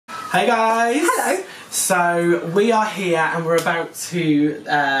Hey guys! Hello! So we are here and we're about to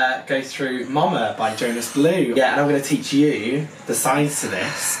go through Mama by Jonas Blue. Yeah, and I'm going to teach you the signs to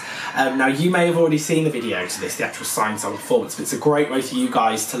this. Now you may have already seen the video to this, the actual sign song performance, but it's a great way for you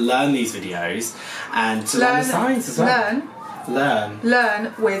guys to learn these videos and to learn the signs as well.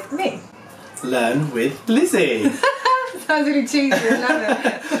 Learn with me. Learn with Lizzy. Sounds really cheesy, I love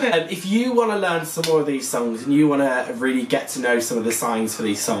it. If you want to learn some more of these songs and you want to really get to know some of the signs for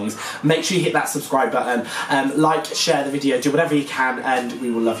these songs, make sure you hit that subscribe button, like, share the video, do whatever you can, and we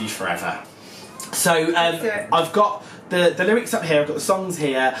will love you forever. So I've got the lyrics up here, I've got the songs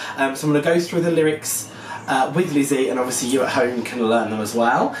here, so I'm going to go through the lyrics with Lizzy, and obviously you at home can learn them as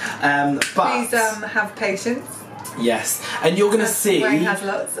well. Please have patience. Yes, and you're gonna see. Has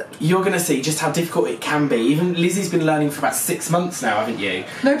lots. You're gonna see just how difficult it can be. Even Lizzy's been learning for about 6 months now, haven't you?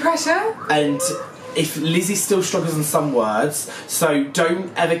 No pressure. And if Lizzy still struggles on some words, so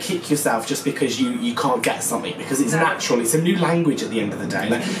don't ever kick yourself just because you can't get something, because it's natural. It's a new language at the end of the day.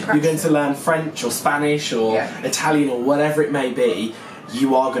 Like, you're going to learn French or Spanish or Italian or whatever it may be.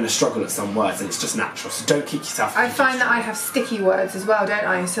 You are going to struggle at some words, and it's just natural, so don't kick yourself. I find that I have sticky words as well, don't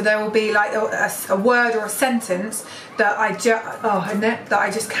I? So there will be like a word or a sentence that I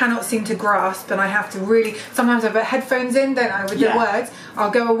just cannot seem to grasp, and I have to really. Sometimes I put headphones in, don't I, with the words.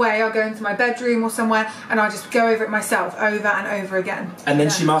 I'll go away, I'll go into my bedroom or somewhere, and I'll just go over it myself over and over again. And then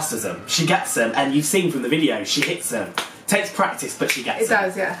she masters them, she gets them, and you've seen from the video, she hits them. Takes practice, but she gets them. It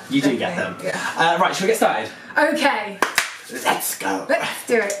does, yeah. You do get them. Yeah. Right, shall we get started? Okay. Let's go. Let's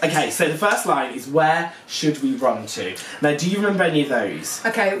do it. Okay, so the first line is, where should we run to? Now, do you remember any of those?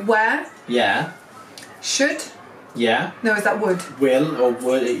 Okay, where? Yeah. Should? Yeah. No, is that would? Will or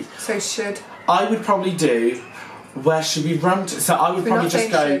would? So should. I would probably do, where should we run to? So I would probably just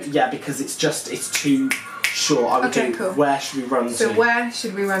go, because it's too short. I would do, cool. Where should we run to? So where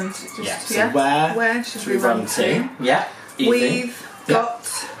should we run to? So where should we run to? Yeah. Easy. We've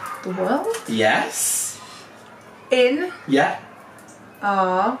got the world. Yes. In. Yeah.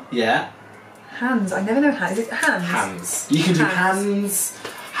 Our. Yeah. Hands. I never know hands. Is it hands? Hands. You can do hands.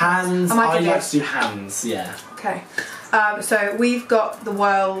 Hands. I like to do hands. Yeah. Okay. So we've got the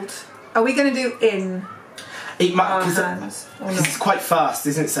world. Are we going to do in? Our hands. Because it's quite fast,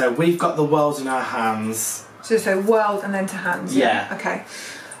 isn't it? So we've got the world in our hands. So world and then to hands. Yeah. Okay.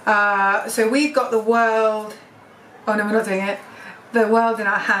 So we've got the world. Oh no, we're not doing it. The world in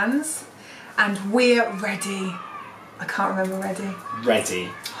our hands, and we're ready. I can't remember ready. Ready.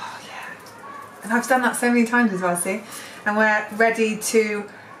 Oh yeah. And I've done that so many times as well, see? And we're ready to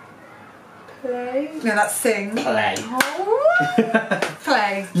play. No, that's sing. Play. Oh.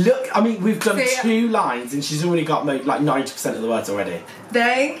 Play. Look, I mean, we've done 2 lines and she's already got like 90% of the words already.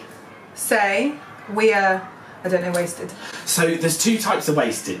 They say we are, I don't know, wasted. So there's 2 types of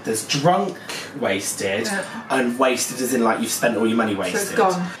wasted. There's drunk wasted and wasted as in like you've spent all your money wasted. So it's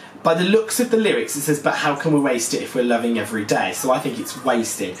gone. By the looks of the lyrics, it says, but how can we waste it if we're loving every day? So I think it's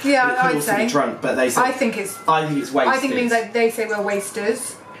wasted. Yeah, it could also be drunk, but they say... I think it's wasted. I think it means like they say we're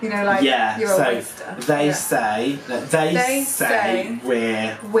wasters. You know, like you're a waster. They say that they say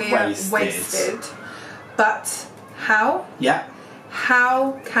we're wasted. But how? Yeah.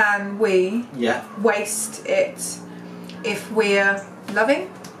 How can we waste it if we're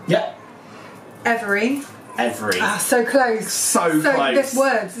loving? Yeah. Every. Ah, so close. So close. There's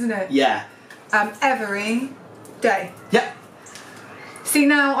words, isn't it? Yeah. Every day. Yeah. See,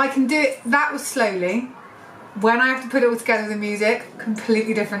 now I can do it. That was slowly. When I have to put it all together with the music,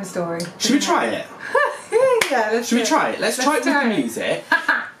 completely different story. Should we try it? Yeah, let's Should we try it? Let's try it with the music.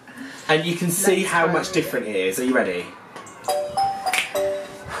 And you can see how much different it is. Are you ready?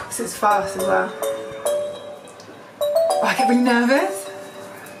 This is fast as well. Oh, I get really nervous.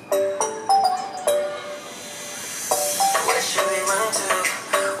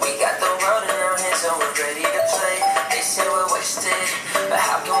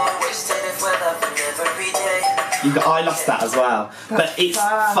 I lost that as well, but it's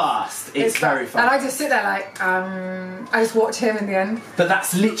fast. It's very fast. And I just sit there like, I just watch him in the end. But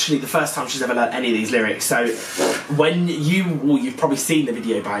that's literally the first time she's ever learned any of these lyrics. So when you've probably seen the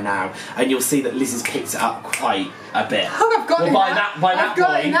video by now, and you'll see that Liz has picked it up quite a bit. Oh, I've got it by now. that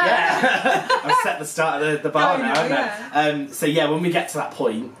point, yeah. I've set the start of the bar now, haven't I? So yeah, when we get to that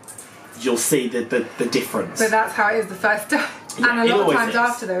point, you'll see the difference. But that's how it is the first time. Yeah, and a lot of times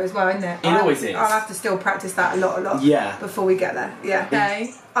after though as well, isn't it? It always is. I'll have to still practice that a lot. Yeah. Before we get there. Yeah.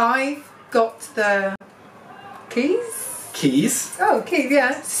 Okay. I've got the keys. Keys? Oh, keys,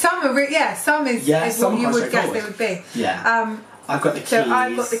 yeah. Some are some is what you would guess they would be. Yeah. I've got the keys. So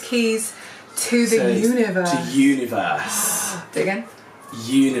I've got the keys to the universe. To universe. Do it again.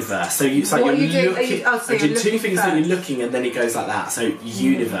 Universe. So it's like What you're are you doing? looking. Oh, so I do you're two looking things that first. you're looking, and then it goes like that. So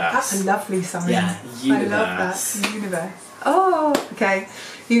universe. That's a lovely sign. Yeah, I love that. Universe. Oh, okay.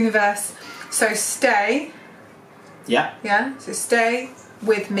 Universe. So stay. Yeah. Yeah. So stay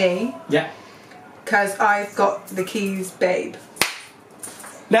with me. Yeah. Because I've got the keys, babe.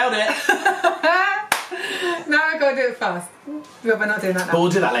 Nailed it. Now I've got to do it fast. But we're not doing that now. But we'll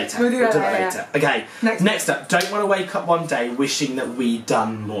do that later. We'll do that later. Okay. Next up, don't want to wake up one day wishing that we'd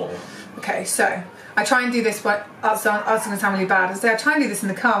done more. Okay, so I try and do this, but it's going to sound really bad. I try and do this in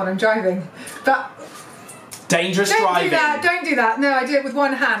the car when I'm driving, but Dangerous driving. Don't do that. No, I do it with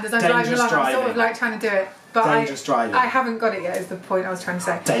one hand as I'm driving along. I'm sort of like trying to do it, but Dangerous driving. I haven't got it yet. Is the point I was trying to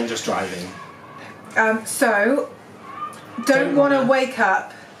say. Dangerous driving. So don't want to wake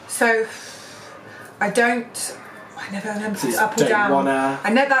up. So I never remember if it's up or down.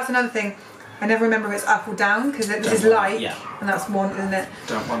 That's another thing. I never remember if it's up or down because this is light, and that's one, isn't it?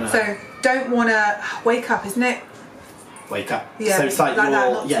 Don't wanna. So don't wanna wake up, isn't it? Wake up. Yeah. So it's like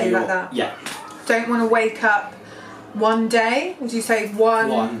that, you're, like that. Yeah. Don't want to wake up one day. Would you say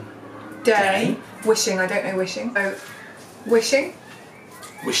one day? Wishing. I don't know wishing. So wishing.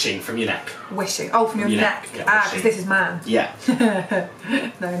 Wishing from your neck. Wishing. Oh, from your neck. Yeah, because this is man. Yeah.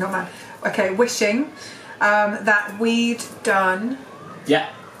 No, not man. Okay, wishing that we'd done. Yeah.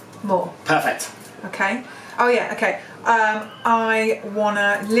 More. Perfect. Okay. Oh yeah. Okay. I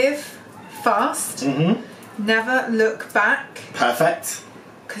wanna live fast. Never look back. Perfect.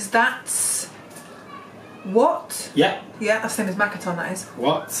 Because that's what. Yeah. Yeah, that's the same as Makaton. That is.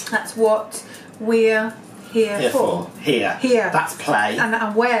 What? That's what we're here for. Here. Here. That's play.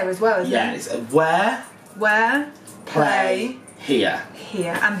 And where as well, isn't yeah, it? it's where. Where. Play. Here.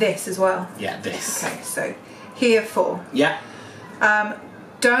 Here. And this as well. Yeah, this. Okay, so here for. Yeah.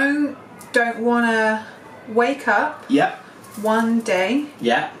 Don't wanna wake up. Yep. One day.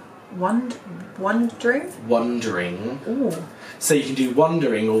 Yeah. Wondering. Wondering. Ooh. So you can do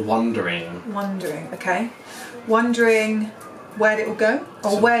wondering or wondering. Wondering. Okay. Wondering where it will go,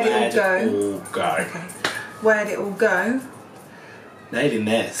 or where it will go. Okay. Where it will go. Nailing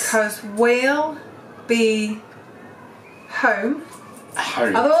this. Because we'll be home.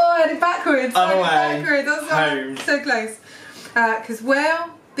 Home. Oh, I did it backwards. Other way. Backwards. That's Home. So close. Because we'll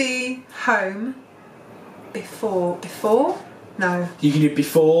be home before. No. You can do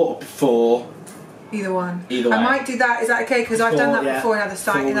before or before. Either one. Either way. I might do that. Is that okay? Because I've done that before in other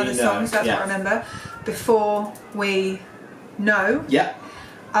songs. That's what I remember. Before we know. Yeah.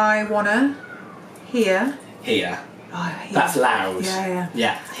 I wanna hear. Hear. Oh, hear. That's loud. Yeah.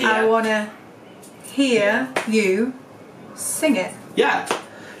 Yeah. Hear. I wanna hear you sing it. Yeah.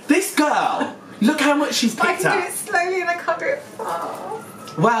 This girl. Look how much she's I picked can up. do it slowly and I can't do it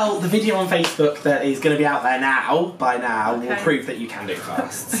fast. Well, the video on Facebook that is going to be out there by now, will Okay. prove that you can do it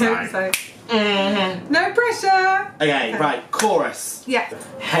fast. I hope so. No pressure. Okay, right. Chorus. Yeah.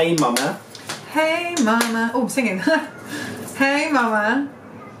 Hey, mama. Hey, mama. Oh, I'm singing. Hey, mama.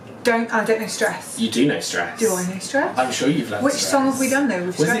 I don't know stress. You do know stress. Do I know stress? I'm sure you've learned Which stress. song have we done though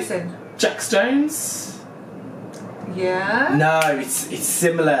with Was stress it in? Jack Stones? Yeah. No, it's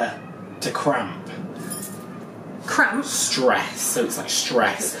similar to cramp. Cramp. Stress. So it's like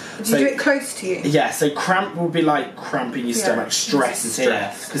stress. Did you do it close to you? Yeah, so cramp will be like cramping your stomach. Stress is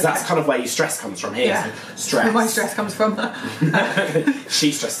here. Because that's kind of where your stress comes from here. Yeah. So stress. Where my stress comes from.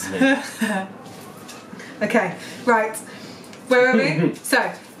 She stresses me. Okay, right. Where are we? So,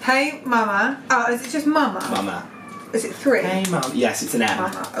 hey mama. Oh, is it just mama? Mama. Is it 3? Hey mum. Yes, it's an M.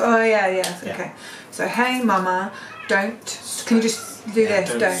 Mama. Oh yeah. Okay. So, hey mama, don't. Can you just do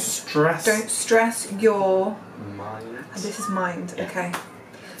this? Don't stress. Don't stress your mind. This is mind. Yeah. Okay.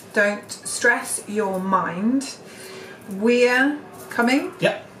 Don't stress your mind. We're coming.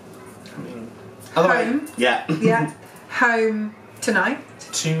 Yep. Other way. Home. Yeah. Yeah. Home tonight.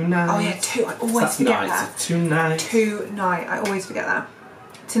 Tonight. Oh yeah, I always That's forget night. that. Tonight. Tonight. I always forget that.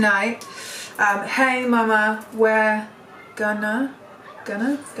 Tonight. Hey mama, we're gonna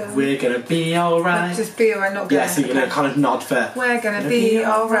go. We're gonna be alright. Just be alright, not gonna. Yeah, so you're gonna kind of nod for. We're gonna be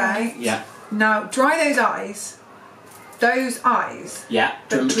alright. Yeah. Now dry those eyes. Those eyes. Yeah.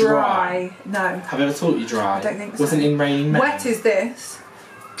 But dry. No. Have I ever taught you dry? I don't think so. Wasn't in Raining Men. Wet is this.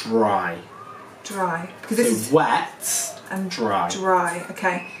 Dry. Dry. Because So this is wet and dry. Dry.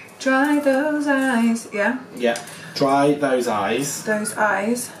 Okay. Dry those eyes. Yeah. Yeah. Dry those eyes. Those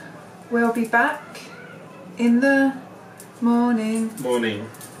eyes. We'll be back in the morning. Morning.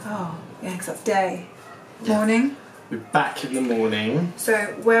 Oh, yeah, because that's day. Yeah. Morning. We're back in the morning.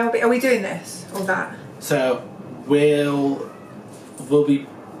 So we'll be. Are we doing this or that? So we'll be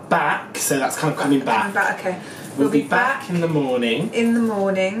back. So that's kind of coming back. Coming back. Okay. We'll be back in the morning. In the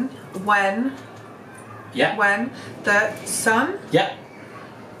morning when... Yeah. When the sun... Yeah.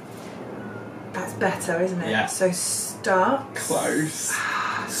 That's better, isn't it? Yeah. So start. Close.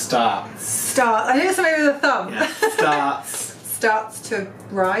 Starts. Start. I knew something with a thumb. Yeah. Starts. Starts to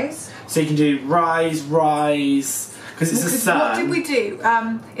rise. So you can do rise, rise, because it's the sun. What did we do?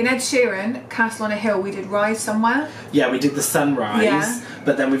 In Ed Sheeran, Castle on a Hill, we did Rise Somewhere. Yeah, we did the sunrise. Yeah.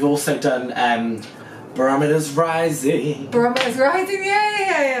 But then we've also done Barometers Rising. Barometers Rising,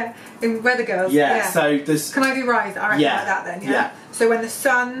 yeah. In Weather Girls. Yeah, so there's... Can I do Rise? I reckon like that then, yeah? So when the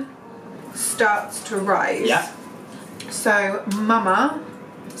sun starts to rise. Yeah. So Mama,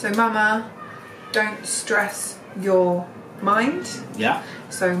 don't stress your mind. Yeah.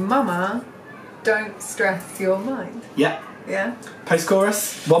 So Mama, don't stress your mind. Yeah. Yeah.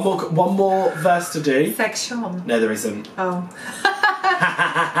 Post-chorus. One more verse to do. Section. No, there isn't. Oh.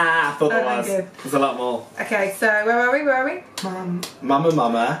 I thought there was. Good. There's a lot more. Okay, so where are we? Mama,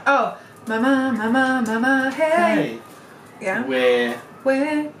 mama. Oh, mama, hey. Hey. Yeah.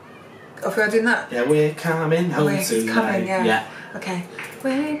 We're Oh, we're doing that? Yeah, we're coming home We're tonight. coming, yeah. Okay.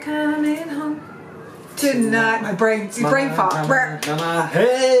 We're coming home tonight. My brain fart. Mama,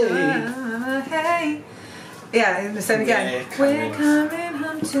 hey. Hey. Yeah, the same again. We're coming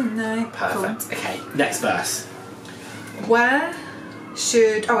home tonight. Perfect. Cool. Okay, next verse. Where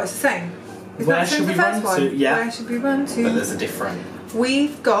should... Oh, it's the same. Isn't Where that the same should we as the run first one? to? Yeah. Where should we run to? But there's a different...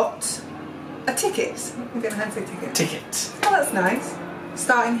 We've got a ticket. We're going to have to say ticket. Ticket. Oh, that's nice.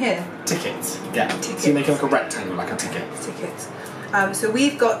 Starting here. Ticket. Yeah. Ticket. So you make it like a rectangle, like a ticket. Ticket. So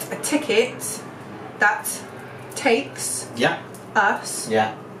we've got a ticket that takes Yeah. us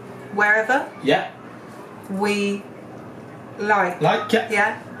wherever we like.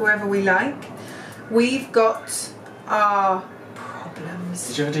 Yeah. Wherever we like. We've got our problems.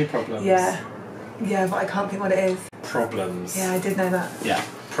 Did you ever do problems? Yeah, but I can't think what it is. Problems. Yeah, I did know that. Yeah,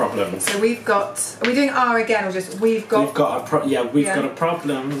 problems. So we've got... Are we doing R again or just we've got... We've got a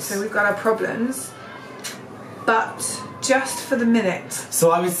problems. So we've got our problems, but just for the minute.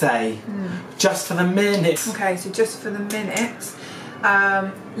 So I would say, just for the minute. Okay, so just for the minute,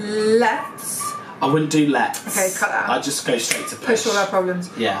 let's... I wouldn't do let's. Okay, cut that out. I'd just go straight to push. Push all our problems.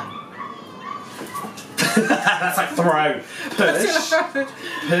 Yeah. That's like throw.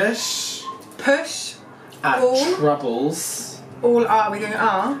 Push our all troubles. All R. Are we doing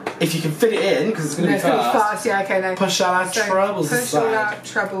R? If you can fit it in, because it's going to be It's going to be fast. fast, yeah, okay, no. Push all our troubles push aside. all our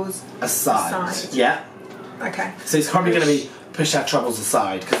troubles aside. Yeah. Okay. So it's probably going to be push our troubles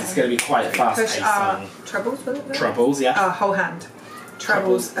aside, because it's going to be quite a fast Push paced our song. troubles, was it? Troubles, yeah. Our whole hand.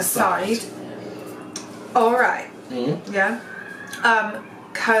 Troubles aside. Alright. Yeah.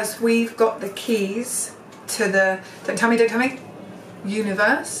 Because we've got the keys to the... Don't tell me.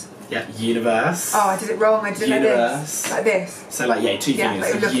 Universe. Yeah, universe. Oh, I did it wrong. I did it Universe. like this. So like, yeah, two fingers.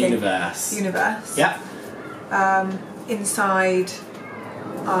 like So looking. universe. Universe. Yeah. Inside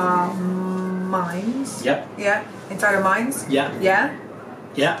our minds. Yep. Yeah. Inside our minds. Yeah. Yeah.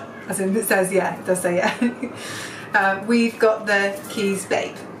 Yeah. As in, it says yeah. It does say yeah. We've got the keys,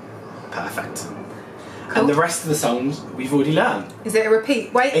 babe. Perfect. Cool. And the rest of the songs we've already learned. Is it a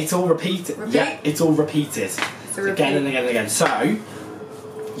repeat? Wait. It's all repeated. Repeat? Yeah, it's all repeated. It's a repeat. Again and again and again. So,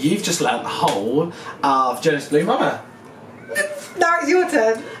 you've just learnt the whole of Jonas Blue Mama. Now it's your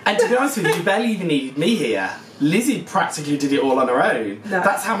turn. And to be honest with you, you barely even needed me here. Lizzy practically did it all on her own. No.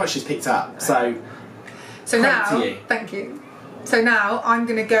 That's how much she's picked up. So now, to you. thank you. So now I'm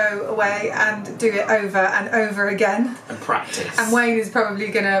going to go away and do it over and over again. And practice. And Wayne is probably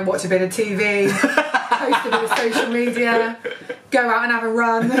going to watch a bit of TV, post a bit of social media, go out and have a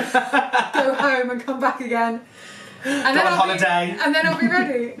run, go home and come back again. And go on holiday. And then I'll be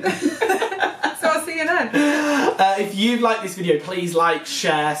ready. So I'll see you then. If you like this video, please like,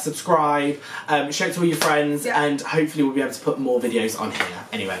 share, subscribe, share it to all your friends, and hopefully we'll be able to put more videos on here.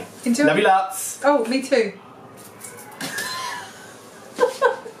 Anyway, enjoy. Love you lots. Oh, me too.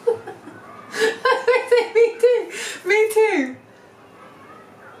 Me too.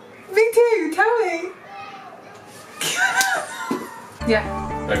 Me too. Tell me. Yeah.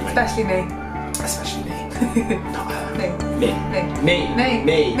 Especially me. Especially me. Not her. Me.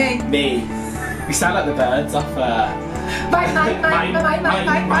 Me. We sound like the birds off. Bye.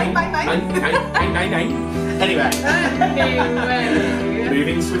 Anyway.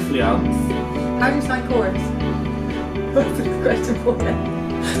 Moving swiftly on. How do you sign chorus? What's the question for it?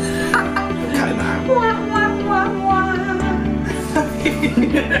 Cut it out.